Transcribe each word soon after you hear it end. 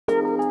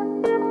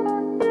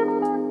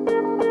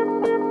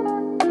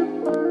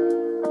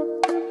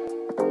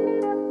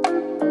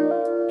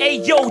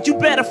yo, you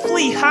better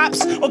flee,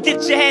 hops, or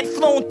get your head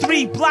flown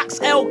 3 blocks.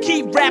 L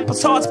keep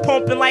rappers' hearts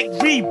pumping like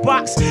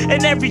Reeboks.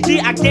 And every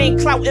year I gain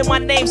clout and my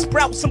name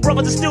sprouts. Some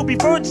brothers will still be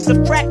virgins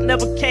if crack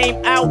never came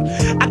out.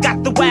 I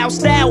got the wild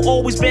style,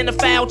 always been a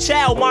foul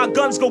child. My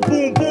guns go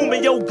boom boom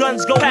and your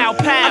guns go pow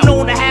pow. I'm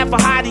known to have a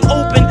hottie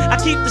open, I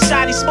keep the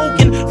shotty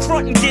smoking.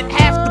 Front and get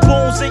half the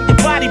bones in your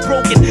body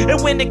broken.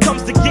 And when it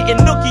comes to getting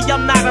nookie,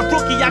 I'm not a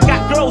rookie. I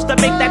got girls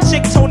that make that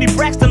chick Tony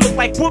Braxton look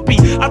like Whoopi.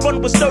 I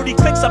run with sturdy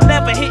clicks, I'm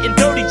never hitting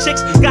dirty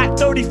chicks. Got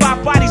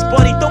 35 bodies,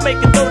 buddy, don't make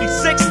it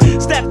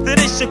 36. Step to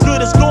this, your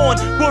good is gone.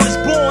 Word is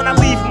born, I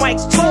leave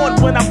mics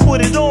torn when I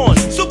put it on.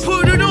 So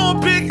put it on,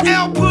 Big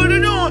L, put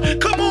it on.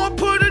 Come on,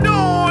 put it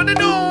on and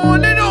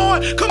on and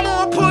on. Come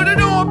on, put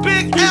it on,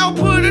 Big L,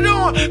 put it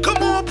on.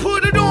 Come on,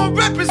 put it on,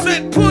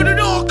 represent, put it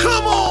on,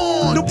 come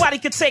on. Nobody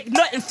can take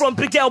nothing from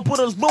Big L but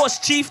a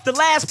lost chief. The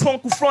last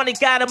punk who fronted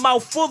got a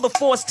mouth full of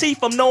false teeth.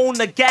 I'm known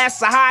to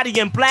gas a hottie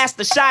and blast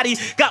a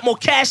shotty. Got more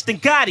cash than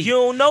Gotti. You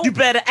don't know? You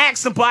better ask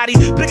somebody.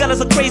 Big L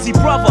is a crazy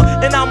brother,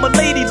 and I'm a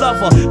lady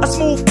lover. A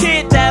smooth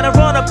kid that'll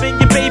run up in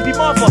your baby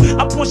mother.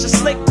 I push a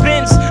slick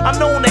Benz. I'm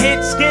known to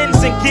hit skins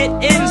and get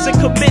ins and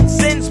commit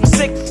sins with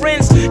sick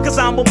friends. Cause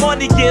I'm a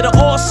money getter,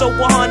 also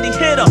a honey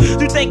hitter.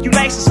 You think you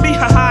nice as me?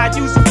 Haha, I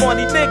use a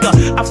funny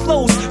nigga. I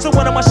flows, so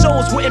one of my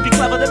shows wouldn't be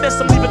clever to miss.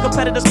 I'm leaving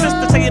competitors pissed.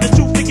 To tell you the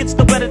truth, it gets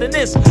no better than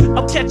this.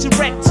 I'll catch a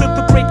wreck till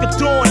the break of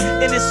dawn.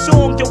 And this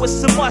song, yo,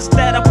 it's a must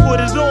that I put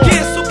it on.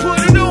 Yeah, so put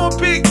it on,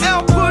 Big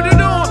L, put it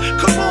on.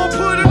 Come on,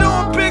 put it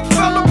on, big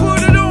fella,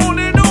 put it on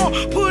and on.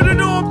 Put it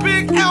on,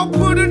 Big L,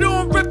 put it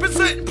on,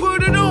 represent,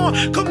 put it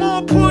on. Come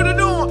on, put it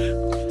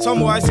on. Some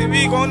boy see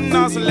we gon'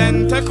 nuzzle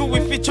and tackle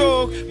with the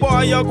choke.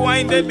 Boy, you're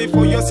grinded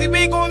before you see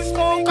we gon'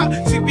 smoke.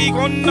 See we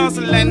gon'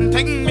 nuzzle and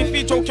take me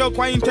fi choke, you're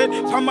grinded.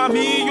 From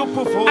me you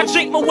perform. I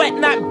drink my wet,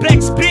 not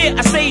Beck's beer.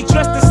 I stay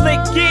dressed in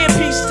slick gear.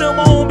 Peace to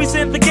my homies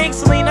in the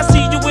gangsta lane. I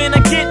see you when I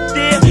get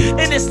there.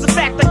 And it's the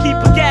fact I keep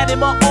a gat in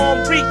my arm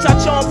reach. I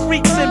charm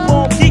freaks and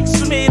bomb geeks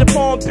from here to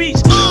Palm Beach.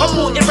 I'm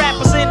putting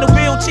rappers in the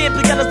wheelchair.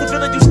 Big L is the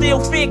villain you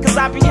still fear. Cause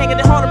I be hanging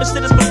in Harlem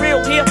instead it's the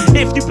real here.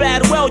 If you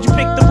battle well, you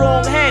pick the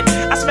wrong hand.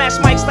 I smash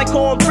mics like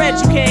cornbread.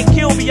 You can't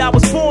kill me, I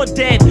was born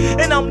dead.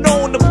 And I'm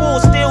known to pull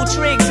steel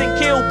trigs and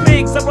kill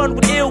pigs. I run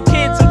with ill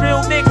kids and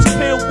real niggas who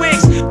peel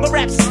wigs. My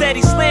raps are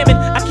steady slamming.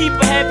 I keep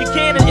a heavy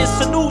cannon. It's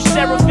a new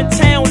sheriff in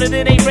town and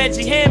it ain't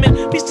Reggie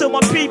Hammond. Peace to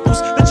my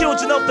peoples.